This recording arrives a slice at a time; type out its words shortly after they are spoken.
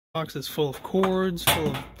Box is full of cords, full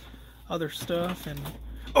of other stuff, and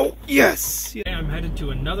oh yes! Yeah, I'm headed to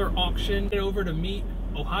another auction. Head over to meet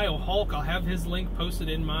Ohio Hulk. I'll have his link posted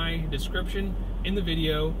in my description in the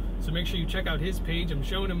video, so make sure you check out his page. I'm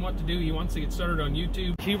showing him what to do. He wants to get started on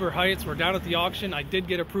YouTube. Huber Heights, we're down at the auction. I did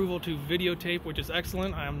get approval to videotape, which is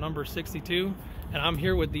excellent. I am number 62, and I'm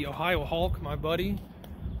here with the Ohio Hulk, my buddy.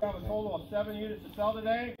 We have a total of 7 units to sell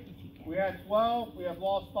today. We had 12, we have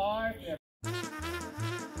lost 5. We have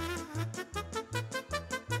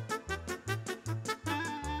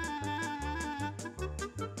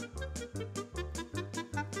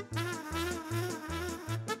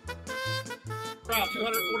about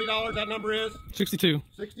 $240, that number is? 62.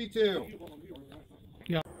 62.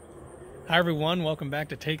 Yeah. Hi everyone, welcome back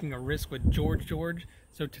to Taking a Risk with George.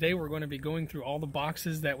 So today we're going to be going through all the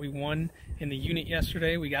boxes that we won in the unit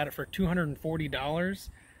yesterday. We got it for $240.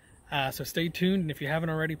 So stay tuned, and if you haven't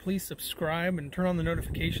already, please subscribe and turn on the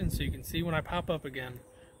notifications so you can see when I pop up again.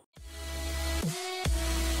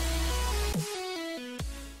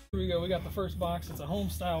 Here we go, we got the first box. It's a home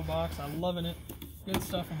style box. I'm loving it. Good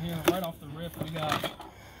stuff in here. Right off the rip, we got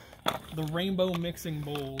the rainbow mixing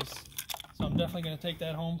bowls. So I'm definitely going to take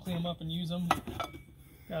that home, clean them up, and use them.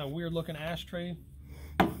 Got a weird looking ashtray.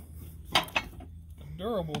 A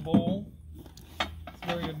durable bowl. It's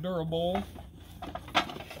very durable.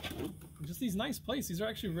 Just these nice plates. These are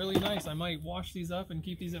actually really nice. I might wash these up and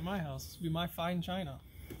keep these at my house. This will be my fine china.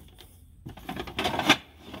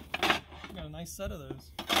 Got a nice set of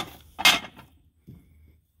those.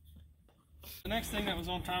 The next thing that was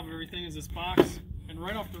on top of everything is this box. And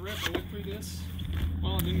right off the rip, I went through this.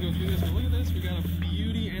 Well, I didn't go through this, but look at this. We got a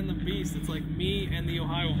Beauty and the Beast. It's like me and the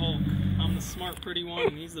Ohio Hulk. I'm the smart, pretty one,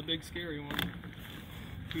 and he's the big, scary one.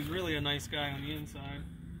 He's really a nice guy on the inside.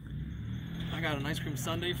 I got an ice cream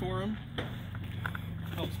sundae for him.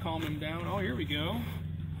 Helps calm him down. Oh, here we go.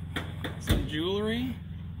 Some jewelry.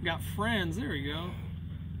 We got friends. There we go.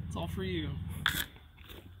 It's all for you. Of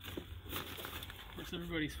course,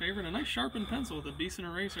 everybody's favorite. A nice sharpened pencil with a decent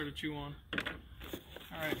eraser to chew on.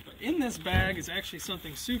 Alright, but in this bag is actually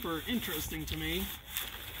something super interesting to me.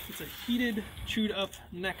 It's a heated, chewed up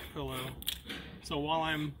neck pillow. So while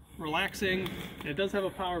I'm relaxing, it does have a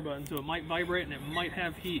power button, so it might vibrate and it might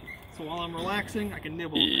have heat. So while I'm relaxing, I can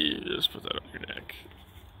nibble. Yeah, just put that on your neck.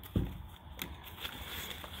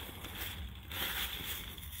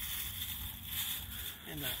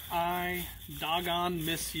 And that I doggone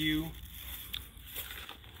miss you,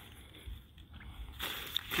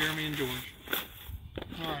 Jeremy and George.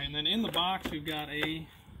 Alright, and then in the box we've got a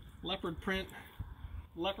leopard print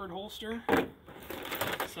leopard holster,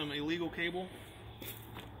 some illegal cable,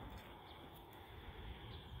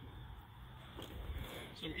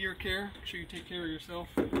 some ear care, make sure you take care of yourself,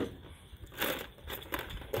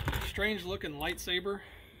 strange looking lightsaber.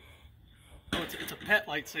 Oh, it's a pet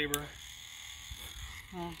lightsaber.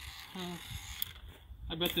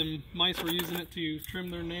 I bet them mice were using it to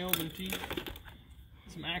trim their nails and teeth.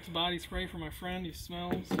 Some Axe body spray for my friend, he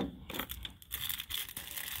smells.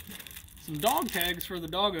 Some dog tags for the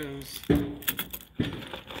doggos.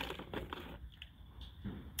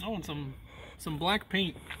 Oh, and some black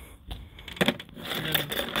paint.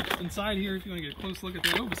 And inside here, if you want to get a close look at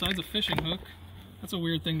that, oh, besides a fishing hook, that's a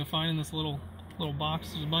weird thing to find in this little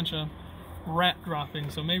box. There's a bunch of rat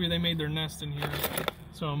droppings, so maybe they made their nest in here.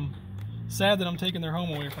 So I'm sad that I'm taking their home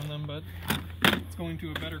away from them, but it's going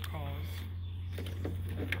to a better cause.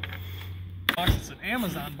 It's an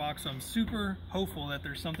Amazon box, so I'm super hopeful that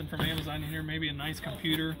there's something from Amazon in here. Maybe a nice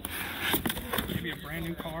computer, maybe a brand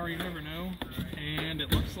new car, you never know. And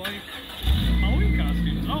it looks like Halloween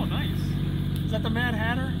costumes. Oh, nice. Is that the Mad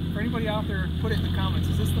Hatter? For anybody out there, put it in the comments.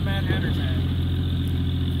 Is this the Mad Hatter's hat?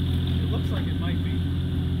 It looks like it might be.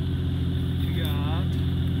 We got...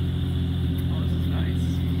 Oh, this is nice.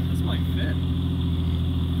 This might fit.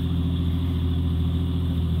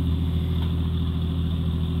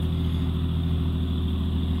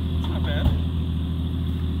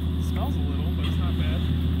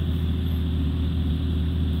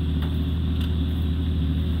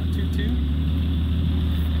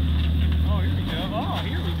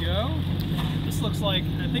 Looks like,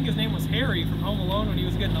 I think his name was Harry from Home Alone when he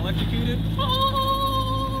was getting electrocuted.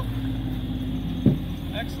 Oh!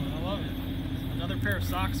 Excellent, I love it. Another pair of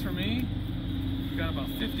socks for me. We've got about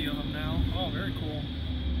 50 of them now. Oh, very cool.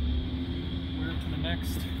 We're to the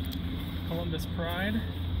next Columbus Pride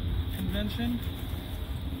convention.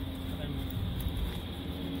 And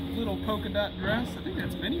little polka dot dress. I think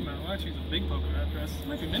that's Minnie Mouse. Well, actually, it's a big polka dot dress. It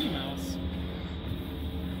might be Minnie Mouse.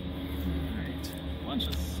 Alright, bunch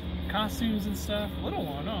of costumes and stuff. Little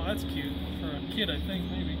one, oh, that's cute. For a kid, I think,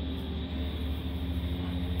 maybe.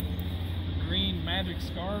 magic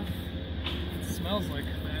scarf. It smells like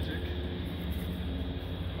magic.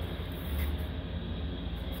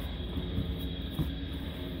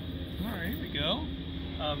 Alright, here we go.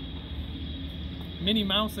 Minnie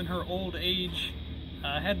Mouse in her old age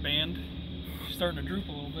headband. She's starting to droop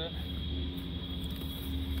a little bit.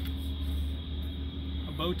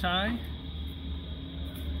 A bow tie.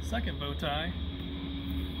 Second bow tie.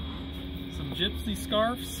 Some gypsy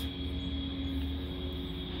scarves.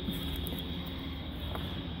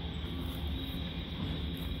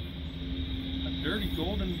 A dirty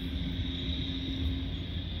golden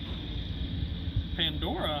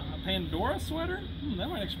Pandora. A Pandora sweater? That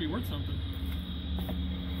might actually be worth something.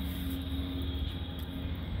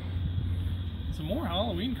 Some more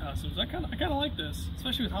Halloween costumes. I kind of like this,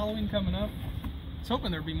 especially with Halloween coming up. I was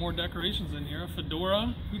hoping there'd be more decorations in here. A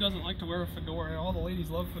fedora. Who doesn't like to wear a fedora? All the ladies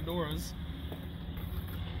love fedoras.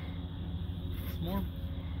 Some more.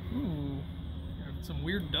 Ooh, some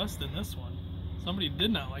weird dust in this one. Somebody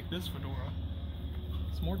did not like this fedora.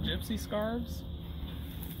 Some more gypsy scarves.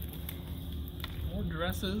 More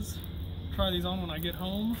dresses. Try these on when I get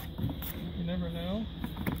home. You never know.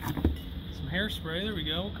 Some hairspray. There we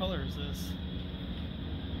go. What color is this?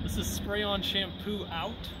 This is spray-on shampoo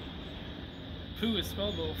out. Poo is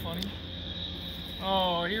spelled a little funny.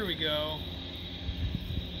 Oh, here we go.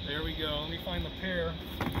 There we go. Let me find the pair.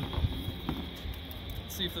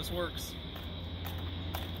 Let's see if this works.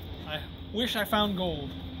 I wish I found gold.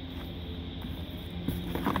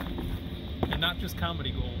 And not just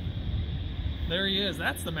comedy gold. There he is.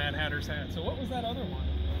 That's the Mad Hatter's hat. So what was that other one?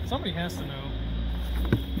 Somebody has to know.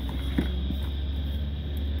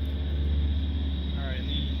 Alright,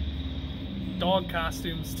 the dog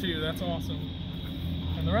costumes too. That's awesome.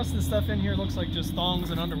 And the rest of the stuff in here looks like just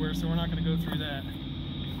thongs and underwear, so we're not going to go through that.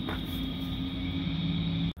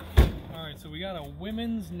 Alright, so we got a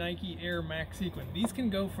women's Nike Air Max Sequin. These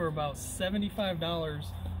can go for about $75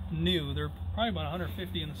 new. They're probably about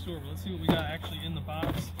 $150 in the store, but let's see what we got actually in the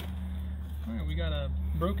box. Alright, we got a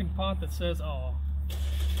broken pot that says, "Oh,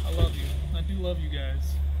 I love you." I do love you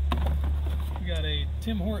guys. We got a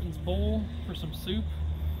Tim Hortons bowl for some soup.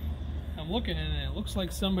 I'm looking at it, it looks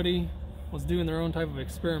like somebody was doing their own type of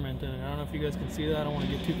experiment in it. I don't know if you guys can see that. I don't want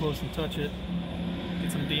to get too close and touch it.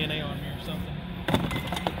 Get some DNA on me or something.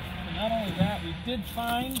 And not only that, we did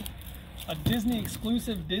find a Disney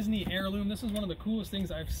exclusive Disney heirloom. This is one of the coolest things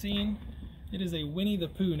I've seen. It is a Winnie the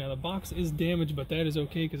Pooh. Now the box is damaged, but that is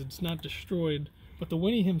okay because it's not destroyed. But the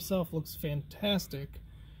Winnie himself looks fantastic.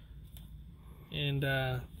 And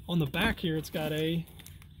on the back here, it's got a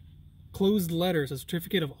closed letters, a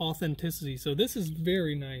certificate of authenticity. So this is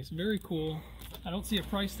very nice, very cool. I don't see a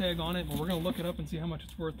price tag on it, but we're gonna look it up and see how much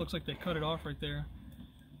it's worth. Looks like they cut it off right there.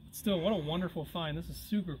 Still, what a wonderful find. This is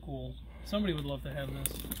super cool. Somebody would love to have this.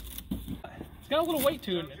 It's got a little weight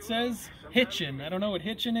to it. It says Hitchin. I don't know what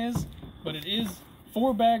Hitchin is, but it is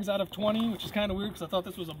 4 bags out of 20, which is kind of weird because I thought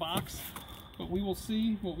this was a box. But we will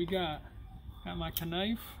see what we got. Got my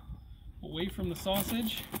knife away from the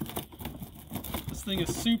sausage. This thing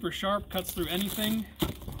is super sharp, cuts through anything.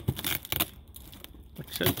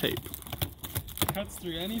 Except tape. Cuts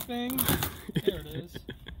through anything. There it is.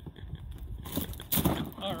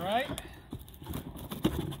 Alright.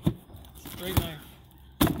 It's a great knife.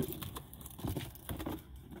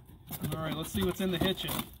 Alright, let's see what's in the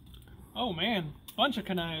Hitchin. Oh man, bunch of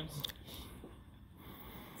knives.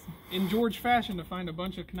 In George fashion to find a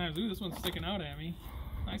bunch of knives. Ooh, this one's sticking out at me.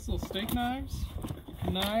 Nice little steak knives.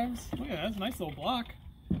 Knives. Look at that, that's a nice little block.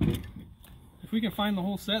 If we can find the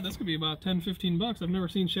whole set, this could be about 10-15 bucks. I've never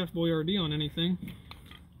seen Chef Boyardee on anything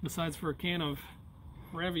besides for a can of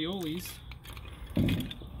raviolis.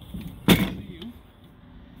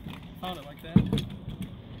 Found it like that.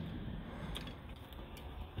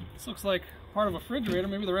 This looks like part of a refrigerator.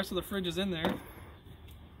 Maybe the rest of the fridge is in there.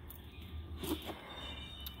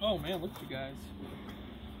 Oh man, look at you guys.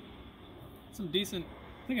 Some decent.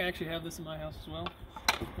 I think I actually have this in my house as well.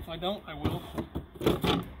 If I don't, I will.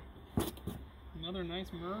 Another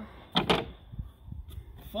nice mirror.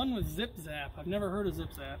 Fun with Zip Zap. I've never heard of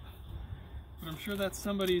Zip Zap, but I'm sure that's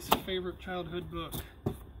somebody's favorite childhood book.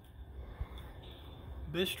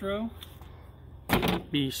 Bistro.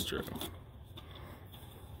 Bistro.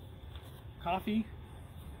 Coffee.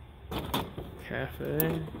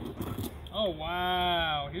 Cafe. Oh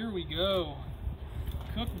wow, here we go.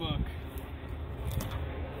 Cookbook.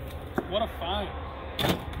 What a find.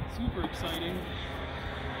 Super exciting.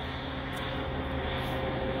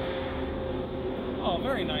 Oh,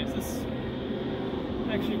 very nice. This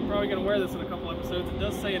actually probably gonna wear this in a couple episodes. It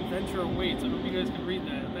does say Adventure Awaits. I hope you guys can read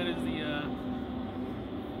that. That is the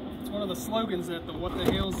it's one of the slogans that the What the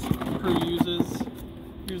Hales crew uses.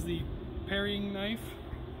 Here's the parrying knife.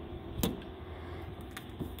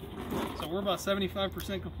 So we're about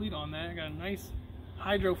 75% complete on that. I got a nice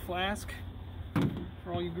hydro flask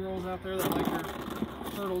for all you girls out there that like your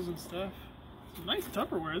turtles and stuff. Some nice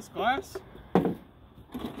Tupperware, this glass. Some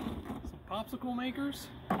popsicle makers.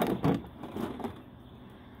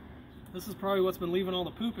 This is probably what's been leaving all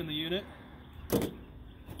the poop in the unit.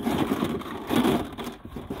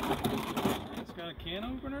 It's got a can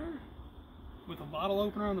opener with a bottle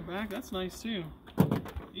opener on the back. That's nice too.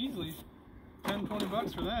 Easily 10, 20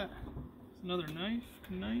 bucks for that. It's another knife.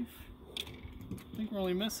 I think we're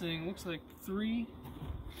only missing, looks like 3.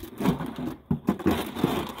 Nice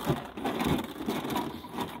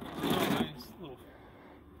little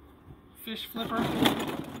fish flipper.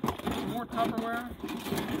 Some more Tupperware.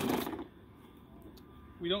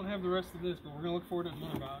 We don't have the rest of this, but we're gonna look for it in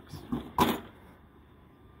another box.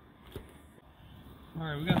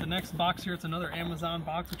 Alright, we got the next box here. It's another Amazon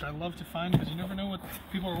box, which I love to find because you never know what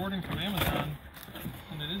people are ordering from Amazon.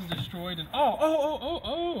 And it is destroyed. And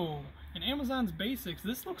oh! In Amazon's basics,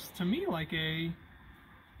 this looks to me like a...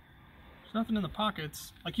 There's nothing in the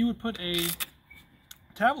pockets. Like you would put a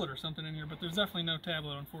tablet or something in here, but there's definitely no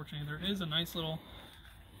tablet, unfortunately. There is a nice little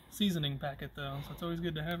seasoning packet, though, so it's always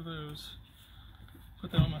good to have those.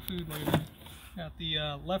 Put that on my food later. Got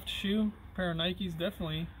the left shoe, pair of Nikes,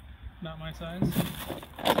 definitely not my size.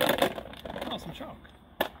 Oh, some chalk.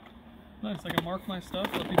 Nice, I can mark my stuff,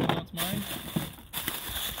 let people know it's mine.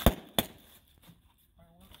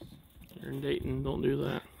 You're in Dayton, don't do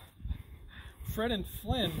that. Fred and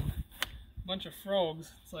Flynn, bunch of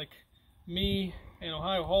frogs. It's like me and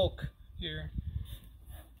Ohio Hulk here.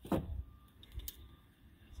 Some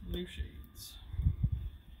new shades.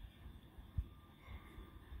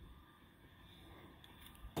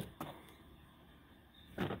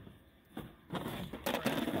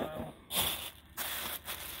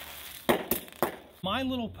 My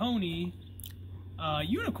Little Pony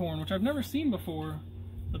unicorn, which I've never seen before,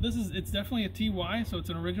 but it's definitely a TY, so it's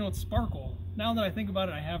an original. It's Sparkle. Now that I think about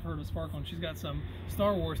it, I have heard of Sparkle, and she's got some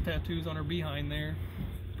Star Wars tattoos on her behind there.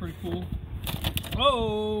 Pretty cool.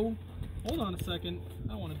 Oh, hold on a second. I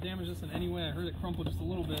don't want to damage this in any way. I heard it crumple just a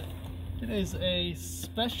little bit. It is a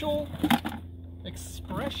Special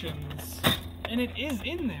Expressions, and it is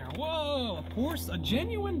in there. Whoa, a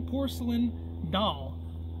genuine porcelain doll.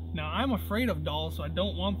 Now, I'm afraid of dolls, so I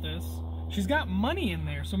don't want this. She's got money in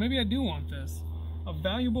there, so maybe I do want this. A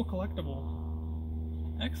valuable collectible.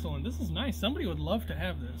 Excellent. This is nice. Somebody would love to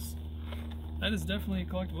have this. That is definitely a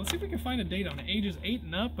collectible. Let's see if we can find a date on it. Ages 8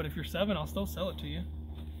 and up, but if you're 7, I'll still sell it to you.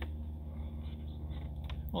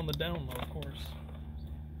 On the down low, of course.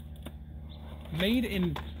 Made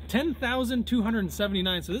in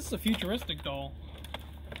 10,279, so this is a futuristic doll.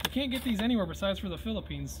 You can't get these anywhere besides for the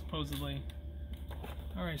Philippines, supposedly.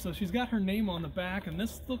 Alright, so she's got her name on the back, and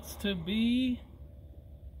this looks to be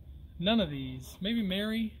none of these. Maybe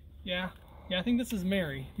Mary? Yeah, I think this is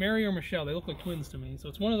Mary. Mary or Michelle. They look like twins to me, so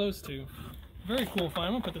it's one of those two. Very cool find.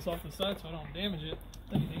 I'm going to put this off the side so I don't damage it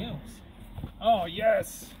with anything else. Oh,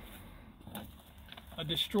 yes! A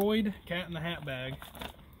destroyed Cat in the Hat bag.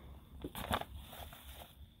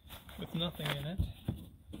 With nothing in it.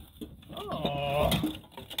 Oh!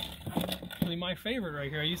 My favorite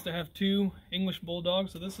right here. I used to have 2 English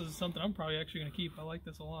Bulldogs, so this is something I'm probably actually going to keep. I like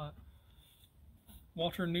this a lot.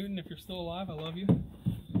 Walter Newton, if you're still alive, I love you.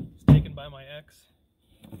 It's taken by my ex.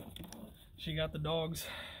 She got the dogs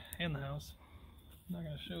and the house. I'm not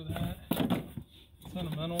going to show that.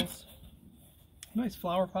 Sentimentals. Nice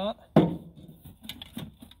flower pot.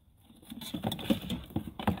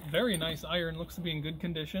 Very nice iron. Looks to be in good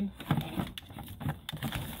condition.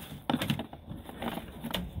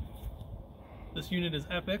 This unit is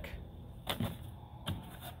epic.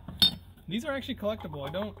 These are actually collectible.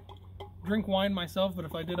 I don't drink wine myself, but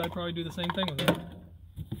if I did, I'd probably do the same thing with it.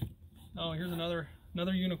 Oh, here's another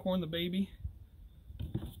unicorn, the baby.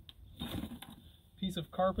 Piece of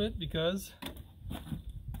carpet, because...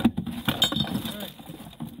 Alright.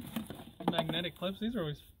 Magnetic clips. These are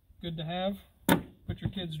always good to have. Put your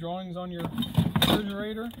kids' drawings on your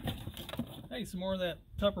refrigerator. Hey, some more of that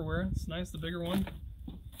Tupperware. It's nice, the bigger one.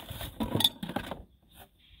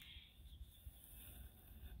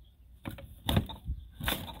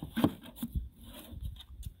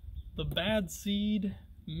 The Bad Seed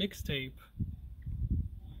mixtape.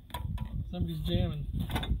 Somebody's jamming.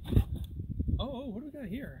 Oh, what do we got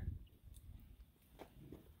here?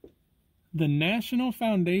 The National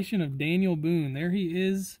Foundation of Daniel Boone. There he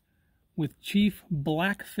is with Chief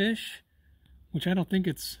Blackfish, which I don't think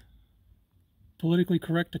it's politically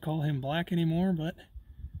correct to call him black anymore, but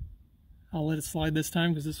I'll let it slide this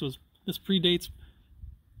time because this predates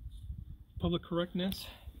public correctness.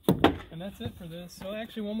 And that's it for this. So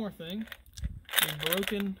actually one more thing. A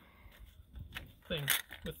broken thing.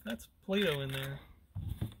 That's Play-Doh in there.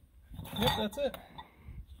 Yep, that's it.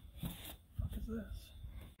 What is this?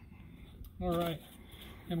 Alright.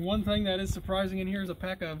 And one thing that is surprising in here is a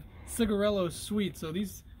pack of Cigarello Sweets. So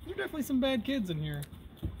these are definitely some bad kids in here.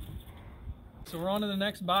 So we're on to the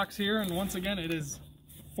next box here, and once again it is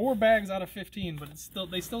 4 bags out of 15, but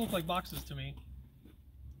they still look like boxes to me.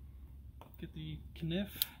 Get the Kniff.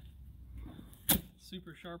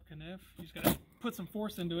 Super sharp Kniff. You just gotta put some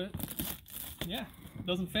force into it. Yeah,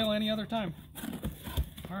 doesn't fail any other time.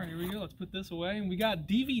 Alright, here we go. Let's put this away. And we got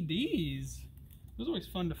DVDs. Those are always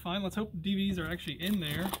fun to find. Let's hope the DVDs are actually in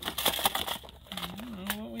there. I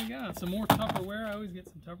don't know what we got. Some more Tupperware. I always get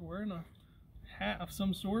some Tupperware and a hat of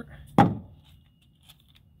some sort.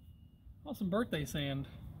 Oh, some birthday sand.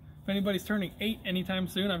 If anybody's turning 8 anytime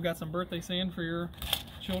soon, I've got some birthday sand for your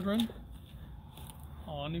children.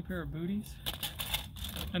 Oh, a new pair of booties.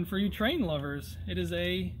 And for you train lovers, it is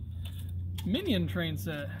a Minion train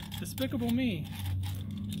set. Despicable Me.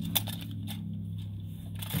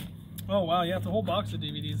 Oh wow, you have the whole box of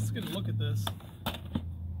DVDs. Let's get a look at this.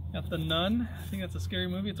 Got The Nun. I think that's a scary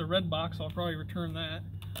movie. It's a red box, so I'll probably return that.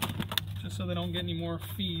 Just so they don't get any more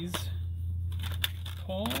fees.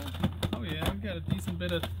 Paul. Oh yeah, we've got a decent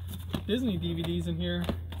bit of Disney DVDs in here.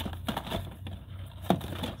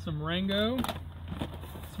 Some Rango.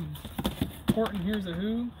 Some Horton Hears a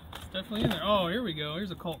Who. It's definitely in there. Oh, here we go.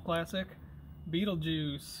 Here's a cult classic.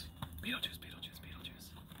 Beetlejuice. Beetlejuice, Beetlejuice, Beetlejuice.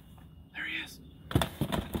 There he is.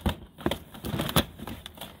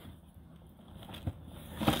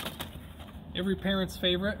 Every parent's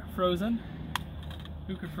favorite, Frozen.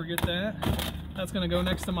 Who could forget that? That's gonna go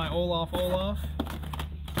next to my Olaf.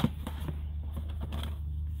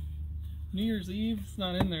 New Year's Eve, it's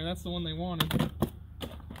not in there. That's the one they wanted.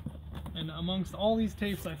 And amongst all these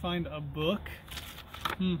tapes, I find a book.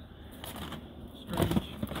 Strange.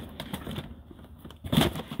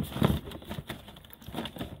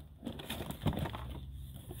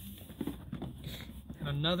 And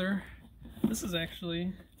another. This is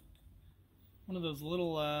actually one of those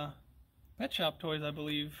little pet shop toys, I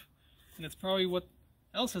believe. And it's probably what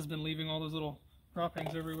else has been leaving all those little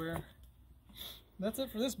droppings everywhere. That's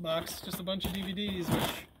it for this box. Just a bunch of DVDs,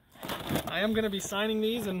 which I am going to be signing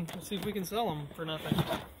these and we'll see if we can sell them for nothing.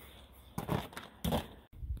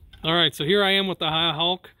 Alright, so here I am with the High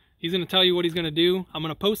Hulk. He's going to tell you what he's going to do. I'm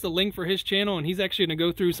going to post a link for his channel, and he's actually going to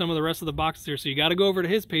go through some of the rest of the boxes here. So you got to go over to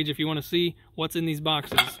his page if you want to see what's in these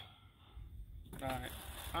boxes. Alright,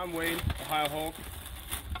 I'm Wade, Ohio Hulk.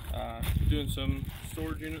 Doing some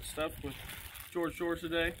storage unit stuff with George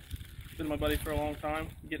today. Been my buddy for a long time,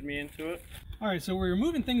 getting me into it. Alright, so we're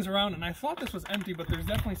moving things around, and I thought this was empty, but there's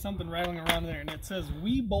definitely something rattling around there, and it says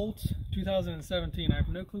We Bolt 2017. I have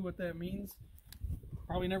no clue what that means.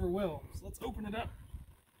 Probably never will. So let's open it up.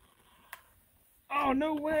 Oh,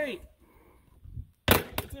 no way!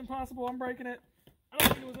 It's impossible, I'm breaking it. I don't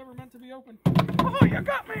think it was ever meant to be open. Oh, you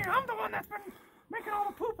got me! I'm the one that's been making all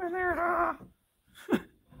the poop in there.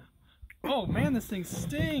 Oh man, this thing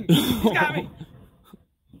stinks! He's got me!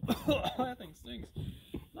 That thing stinks.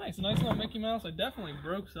 Nice little Mickey Mouse. I definitely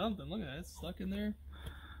broke something. Look at that, it's stuck in there.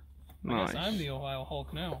 I guess I'm the Ohio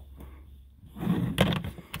Hulk now.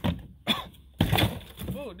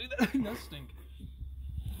 Oh, dude, that thing does stink.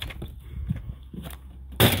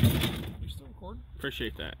 You're still recording?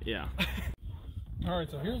 Appreciate that, yeah. Alright,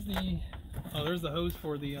 so here's the... Oh, there's the hose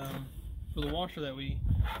for the washer that we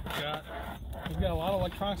got. We've got a lot of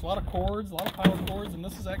electronics, a lot of cords, a lot of power cords, and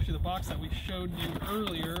this is actually the box that we showed you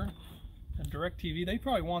earlier at DirecTV. They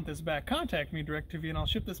probably want this back. Contact me, DirecTV, and I'll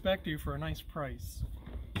ship this back to you for a nice price.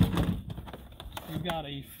 We've got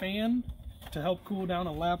a fan to help cool down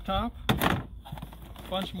a laptop. A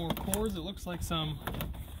bunch more cords. It looks like some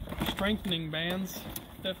strengthening bands.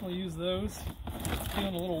 Definitely use those.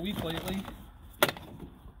 Feeling a little weak lately.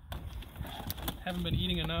 Haven't been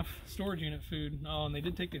eating enough storage unit food. Oh, and they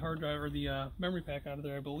did take the hard drive or the memory pack out of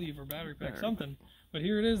there, I believe, or battery pack, something. But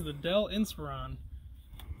here it is, the Dell Inspiron.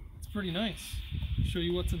 It's pretty nice. Show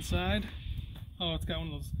you what's inside. Oh, it's got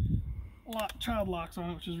one of those child locks on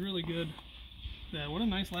it, which is really good. Yeah, what a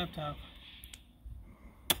nice laptop.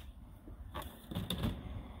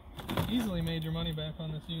 Easily made your money back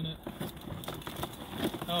on this unit.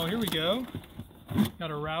 Oh, here we go.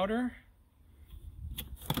 Got a router.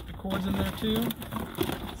 The cords in there too.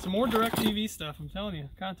 Some more DirecTV stuff, I'm telling you.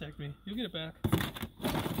 Contact me. You'll get it back.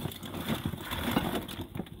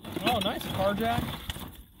 Oh, nice car jack.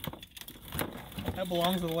 That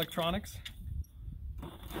belongs with electronics.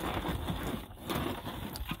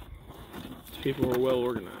 People were well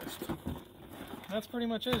organized. That's pretty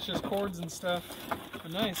much it. It's just cords and stuff.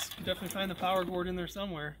 But nice. You definitely find the power cord in there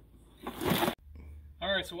somewhere.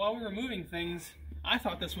 Alright, so while we were moving things, I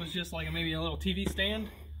thought this was just like maybe a little TV stand,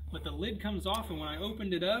 but the lid comes off, and when I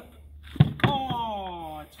opened it up,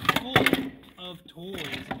 oh, it's full of toys.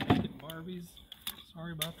 Look at Barbies.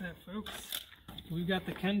 Sorry about that, folks. We've got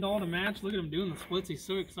the Ken doll to match. Look at him doing the splits. He's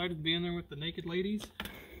so excited to be in there with the naked ladies.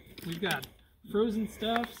 We've got frozen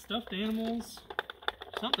stuff, stuffed animals.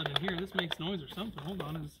 Something in here. This makes noise or something. Hold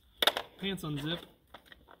on, his pants unzip.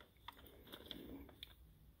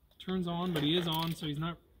 Turns on, but he is on, so he's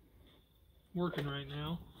not working right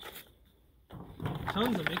now.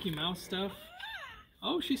 Tons of Mickey Mouse stuff.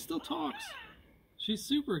 Oh, she still talks. She's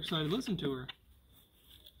super excited. Listen to her.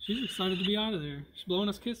 She's excited to be out of there. She's blowing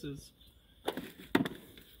us kisses.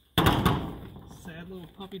 Sad little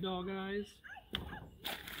puppy dog eyes.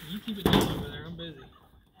 You keep it down over there. I'm busy.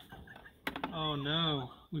 Oh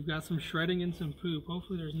no. We've got some shredding and some poop.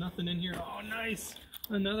 Hopefully there's nothing in here. Oh, nice.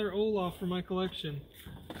 Another Olaf for my collection.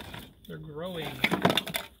 They're growing.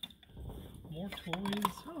 More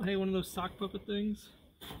toys. Oh, hey, one of those sock puppet things.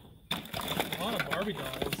 A lot of Barbie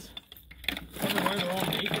dolls. I wonder why they're all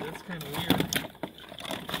naked. That's kind of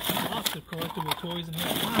weird. Lots of collectible toys in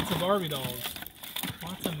here. Lots of Barbie dolls.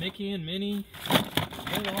 Lots of Mickey and Minnie.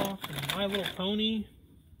 Olaf and My Little Pony.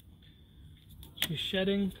 She's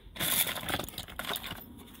shedding.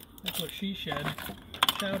 That's what she shed.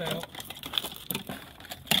 Shout out.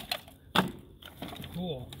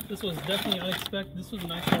 Cool. This was definitely unexpected. This was a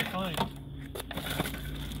nice little find.